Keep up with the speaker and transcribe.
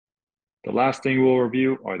The last thing we'll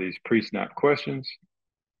review are these pre-snap questions.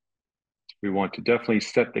 We want to definitely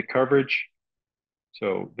set the coverage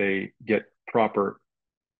so they get proper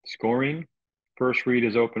scoring. First read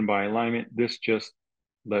is open by alignment. This just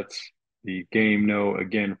lets the game know,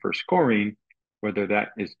 again, for scoring, whether that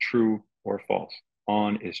is true or false.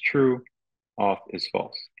 On is true, off is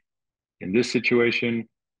false. In this situation,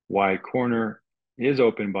 Y corner is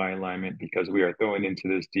open by alignment because we are throwing into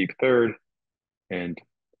this deep third, and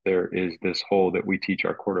there is this hole that we teach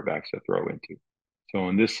our quarterbacks to throw into. So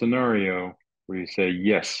in this scenario, we say,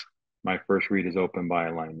 yes, my first read is open by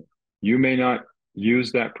alignment. You may not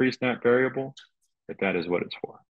use that pre-snap variable, but that is what it's for.